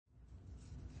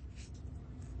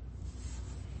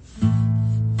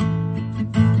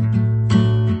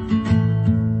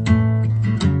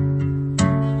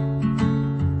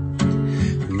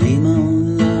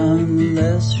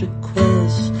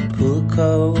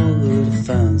to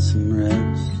find some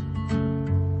rest.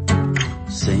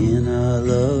 Saying I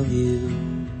love you.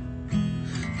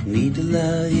 Need to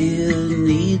lie here,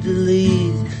 need to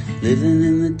leave. Living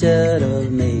in the doubt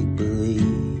of make-believe.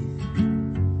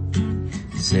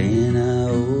 Saying I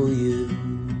owe you.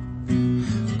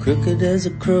 Crooked as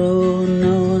a crow,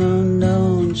 known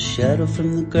unknown. Shadow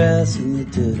from the grass and the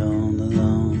dirt on the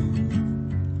lawn.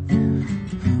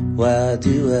 Why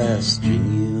do I string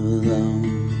you along?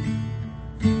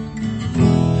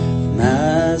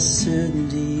 My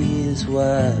certainty is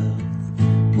wild,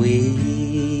 waiting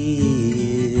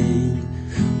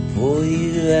for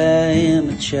you. I am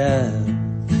a child,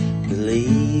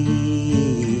 believing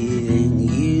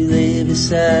you lay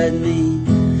beside me,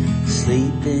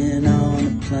 sleeping on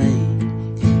a plane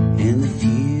in the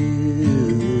future.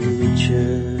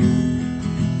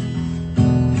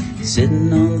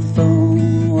 Sitting on the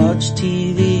phone, watch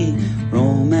TV,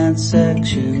 romance,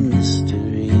 action,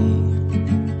 mystery.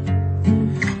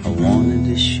 I wanted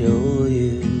to show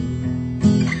you.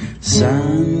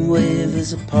 Sine wave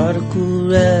is a particle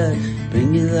ride,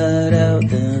 bring your light out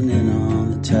down in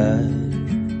on the tide.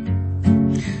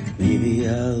 Maybe I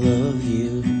love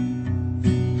you.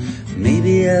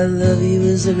 Maybe I love you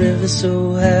as a river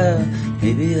so high.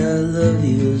 Maybe I love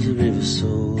you as a river so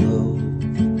low.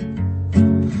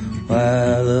 Why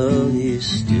I love you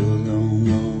still don't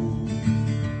know.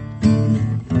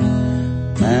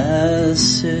 My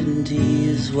certainty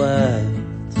is wild,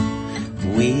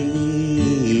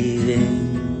 waiting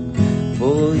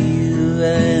for you. I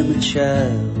am a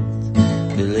child,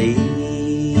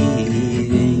 believing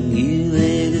you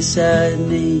lay beside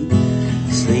me,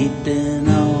 sleeping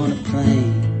on a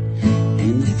plane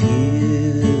in the future.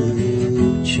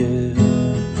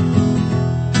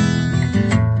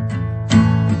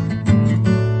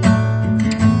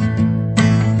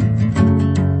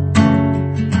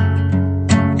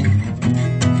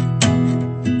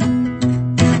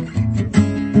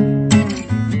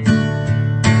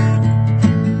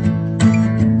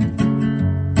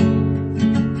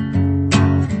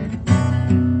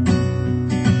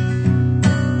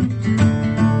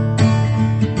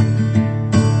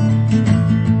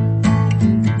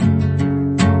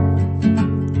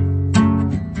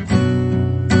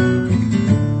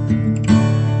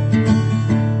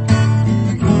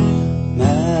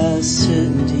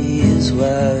 Certainty is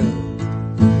wild,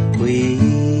 we